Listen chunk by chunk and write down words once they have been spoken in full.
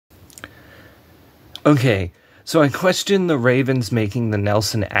Okay, so I question the Ravens making the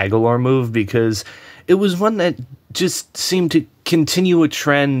Nelson Aguilar move because it was one that just seemed to continue a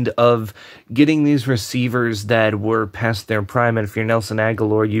trend of getting these receivers that were past their prime. And if you're Nelson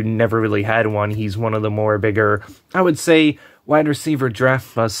Aguilar, you never really had one. He's one of the more bigger, I would say, wide receiver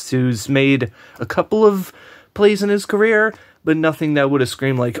draft busts who's made a couple of plays in his career, but nothing that would have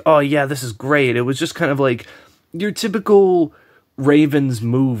screamed like, oh yeah, this is great. It was just kind of like your typical Ravens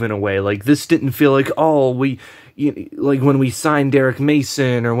move in a way. Like, this didn't feel like, oh, like when we signed Derek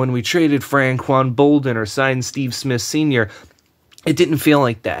Mason or when we traded Franquan Bolden or signed Steve Smith Sr., it didn't feel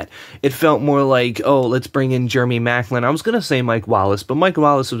like that. It felt more like, oh, let's bring in Jeremy Maclin. I was going to say Mike Wallace, but Mike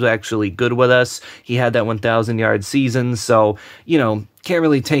Wallace was actually good with us. He had that 1,000-yard season, so, can't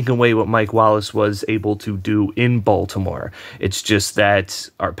really take away what Mike Wallace was able to do in Baltimore. It's just that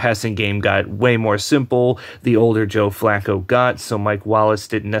our passing game got way more simple the older Joe Flacco got, so Mike Wallace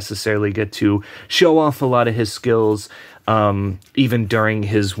didn't necessarily get to show off a lot of his skills, even during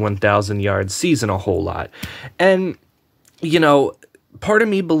his 1,000-yard season a whole lot. And part of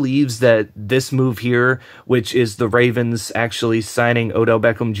me believes that this move here, which is the Ravens actually signing Odell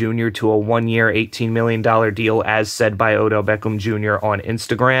Beckham Jr. to a 1-year, $18 million deal, as said by Odell Beckham Jr. on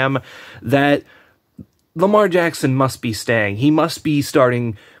Instagram, that Lamar Jackson must be staying. He must be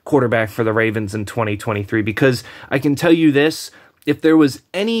starting quarterback for the Ravens in 2023, because I can tell you this, if there was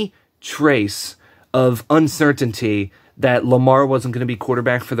any trace of uncertainty that Lamar wasn't going to be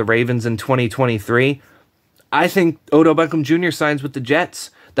quarterback for the Ravens in 2023, I think Odell Beckham Jr. signs with the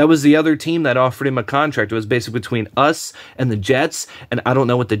Jets. That was the other team that offered him a contract. It was basically between us and the Jets, and I don't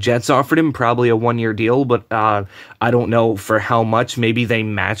know what the Jets offered him, probably a 1-year deal, but I don't know for how much. Maybe they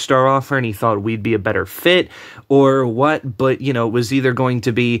matched our offer and he thought we'd be a better fit or what, but, it was either going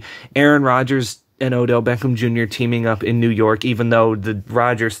to be Aaron Rodgers and Odell Beckham Jr. teaming up in New York, even though the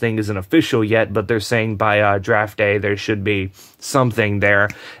Rodgers thing isn't official yet, but they're saying by draft day there should be something there,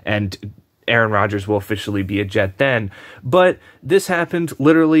 and Aaron Rodgers will officially be a Jet then. But this happened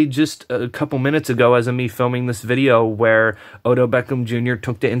literally just a couple minutes ago as of me filming this video, where Odell Beckham Jr.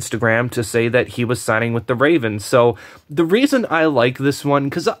 took to Instagram to say that he was signing with the Ravens. So the reason I like this one,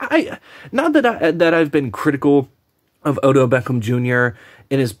 because not that I've been critical of Odell Beckham Jr.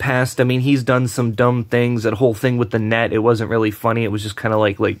 in his past. I mean, he's done some dumb things. That whole thing with the net, it wasn't really funny. It was just kind of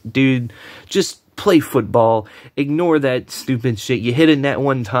like, dude, just play football. Ignore that stupid shit. You hit a net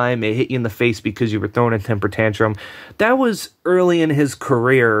one time, it hit you in the face because you were throwing a temper tantrum. That was early in his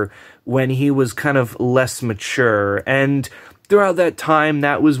career when he was kind of less mature, and throughout that time,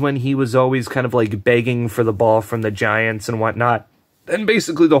 that was when he was always kind of like begging for the ball from the Giants and whatnot. And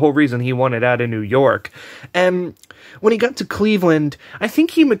basically the whole reason he wanted out of New York. And when he got to Cleveland, I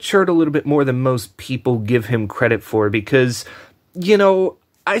think he matured a little bit more than most people give him credit for, because,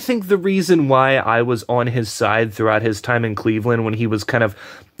 I think the reason why I was on his side throughout his time in Cleveland when he was kind of,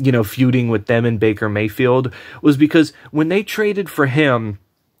 feuding with them and Baker Mayfield was because when they traded for him,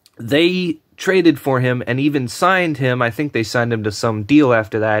 they traded for him and even signed him. I think they signed him to some deal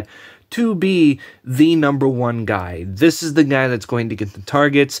after that to be the number one guy. This is the guy that's going to get the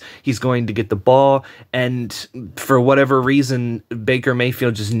targets. He's going to get the ball. And for whatever reason, Baker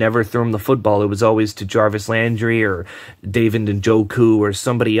Mayfield just never threw him the football. It was always to Jarvis Landry or David Njoku or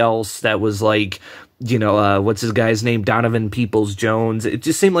somebody else that was like, what's his guy's name? Donovan Peoples-Jones. It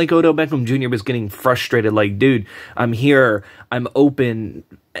just seemed like Odell Beckham Jr. was getting frustrated. Like, dude, I'm here. I'm open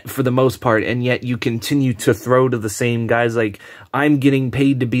for the most part, and yet you continue to throw to the same guys. Like, I'm getting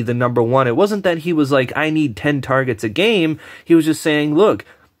paid to be the number one. It wasn't that he was like, I need 10 targets a game. He was just saying, look,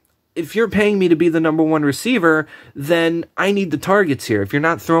 if you're paying me to be the number one receiver, then I need the targets here. If you're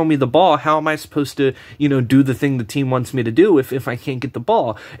not throwing me the ball, how am I supposed to, do the thing the team wants me to do if I can't get the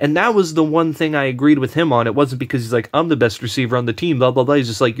ball? And that was the one thing I agreed with him on. It wasn't because he's like, I'm the best receiver on the team, blah, blah, blah. He's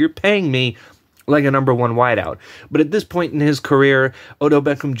just like, you're paying me like a number one wideout. But at this point in his career, Odell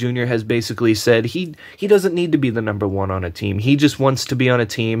Beckham Jr. has basically said he doesn't need to be the number one on a team. He just wants to be on a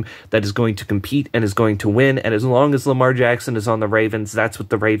team that is going to compete and is going to win. And as long as Lamar Jackson is on the Ravens, that's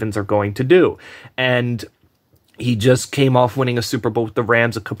what the Ravens are going to do. And he just came off winning a Super Bowl with the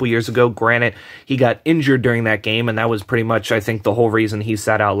Rams a couple years ago. Granted, he got injured during that game, and that was pretty much, I think, the whole reason he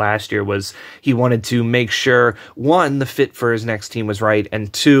sat out last year was he wanted to make sure, one, the fit for his next team was right,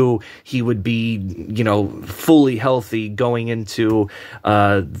 and two, he would be, fully healthy going into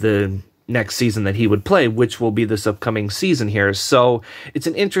the next season that he would play, which will be this upcoming season here. So it's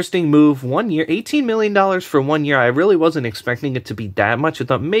an interesting move. 1 year, $18 million for 1 year. I really wasn't expecting it to be that much. I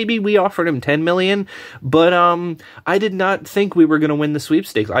thought maybe we offered him $10 million, but I did not think we were going to win the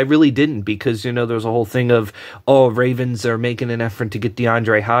sweepstakes. I really didn't, because, you know, there's a whole thing of, oh, Ravens are making an effort to get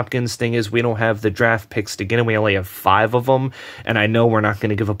DeAndre Hopkins. Thing is, we don't have the draft picks to get him. We only have 5 of them, and I know we're not going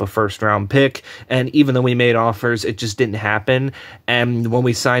to give up a first-round pick, and even though we made offers, it just didn't happen. And when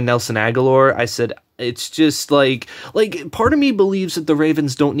we signed Nelson Aguilar, I said, it's just like part of me believes that the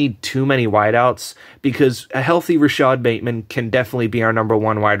Ravens don't need too many wideouts, because a healthy Rashad Bateman can definitely be our number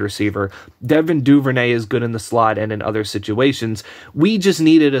 1 wide receiver. Devin Duvernay is good in the slot and in other situations. We just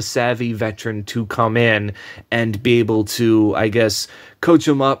needed a savvy veteran to come in and be able to, I guess, coach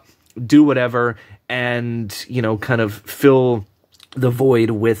him up, do whatever, and, you know, kind of fill the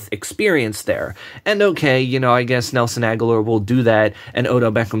void with experience there. And okay, you know, I guess Nelson Aguilar will do that, and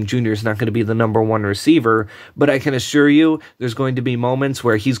Odell Beckham Jr. is not going to be the number 1 receiver, but I can assure you there's going to be moments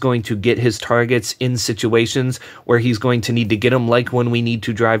where he's going to get his targets in situations where he's going to need to get them, like when we need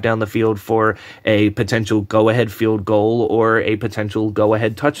to drive down the field for a potential go-ahead field goal or a potential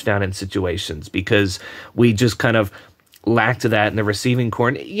go-ahead touchdown in situations, because we just kind of lacked that in the receiving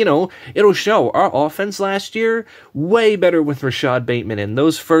core. You know, it'll show. Our offense last year, way better with Rashad Bateman in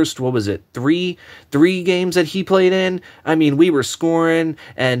those first, what was it, three games that he played in. I mean, we were scoring,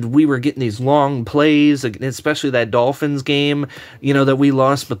 and we were getting these long plays, especially that Dolphins game, you know, that we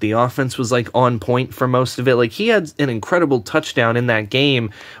lost, but the offense was, like, on point for most of it. Like, he had an incredible touchdown in that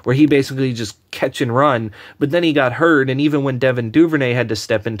game where he basically just catch and run, but then he got hurt, and even when Devin Duvernay had to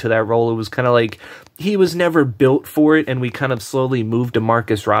step into that role, it was kind of like he was never built for it, and we kind of slowly moved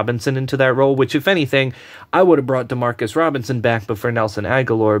Demarcus Robinson into that role, which, if anything, I would have brought Demarcus Robinson back before Nelson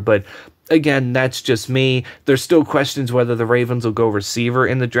Aguilar, but again, that's just me. There's still questions whether the Ravens will go receiver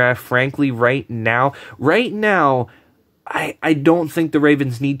in the draft. Frankly, right now, I don't think the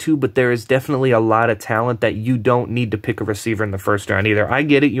Ravens need to, but there is definitely a lot of talent that you don't need to pick a receiver in the first round either. I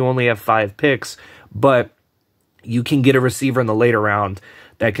get it, you only have 5 picks, but you can get a receiver in the later round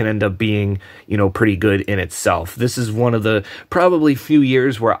that can end up being, you know, pretty good in itself. This is one of the probably few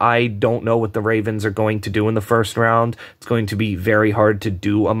years where I don't know what the Ravens are going to do in the first round. It's going to be very hard to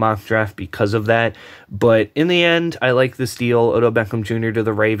do a mock draft because of that. But in the end, I like this deal, Odell Beckham Jr. to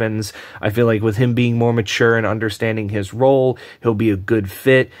the Ravens. I feel like with him being more mature and understanding his role, he'll be a good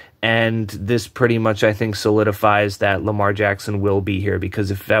fit. And this pretty much, I think, solidifies that Lamar Jackson will be here, because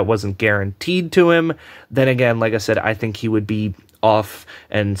if that wasn't guaranteed to him, then again, like I said, I think he would be off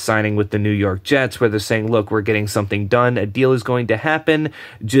and signing with the New York Jets, where they're saying, look, we're getting something done. A deal is going to happen.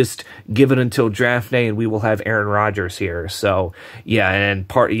 Just give it until draft day and we will have Aaron Rodgers here. So, yeah, and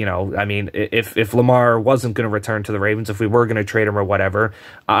you know, I mean, if Lamar wasn't going to return to the Ravens, if we were going to trade him or whatever,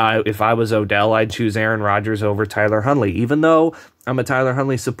 if I was Odell, I'd choose Aaron Rodgers over Tyler Huntley. Even though I'm a Tyler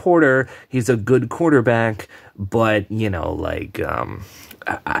Huntley supporter, he's a good quarterback, but, you know, like,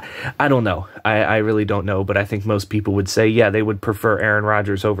 I don't know. I really don't know, but I think most people would say, yeah, they would prefer Aaron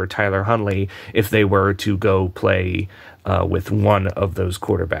Rodgers over Tyler Huntley if they were to go play with one of those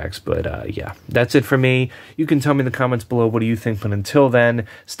quarterbacks. But yeah, that's it for me. You can tell me in the comments below, what do you think? But until then,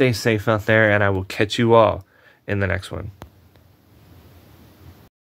 stay safe out there, and I will catch you all in the next one.